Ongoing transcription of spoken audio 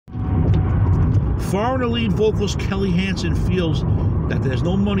Foreigner lead vocalist Kelly Hansen feels that there's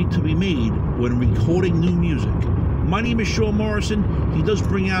no money to be made when recording new music. My name is Sean Morrison. He does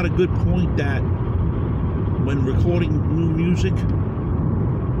bring out a good point that when recording new music,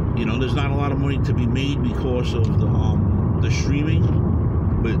 you know, there's not a lot of money to be made because of the streaming,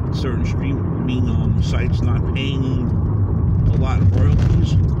 but certain streaming sites not paying a lot of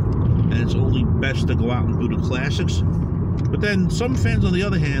royalties, and it's only best to go out and do the classics. But then some fans, on the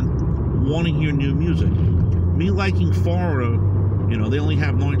other hand, want to hear new music. Me liking Foreigner, you know, they only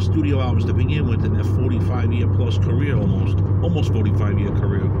have 9 studio albums to begin with in their 45-year-plus career, almost 45-year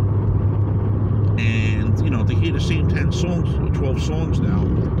career. And, you know, to hear the same 10 songs, or 12 songs now,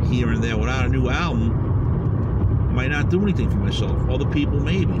 here and there, without a new album, might not do anything for myself. Other people,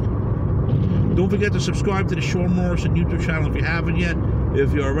 maybe. Don't forget to subscribe to the Sean Morrison YouTube channel if you haven't yet.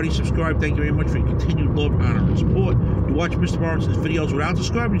 If you're already subscribed, thank you very much for your continued love, honor, and support. You watch Mr. Morrison's videos without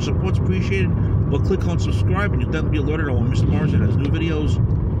subscribing, your support's appreciated. But click on subscribe and you'll then be alerted on when Mr. Morrison has new videos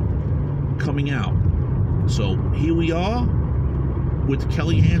coming out. So here we are with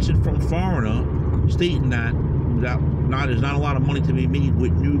Kelly Hansen from Foreigner stating that there's not a lot of money to be made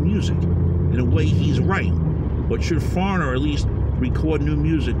with new music. In a way, he's right. But should Foreigner at least record new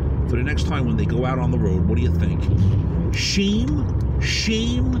music for the next time when they go out on the road? What do you think? Shame,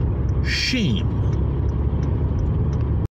 shame, shame.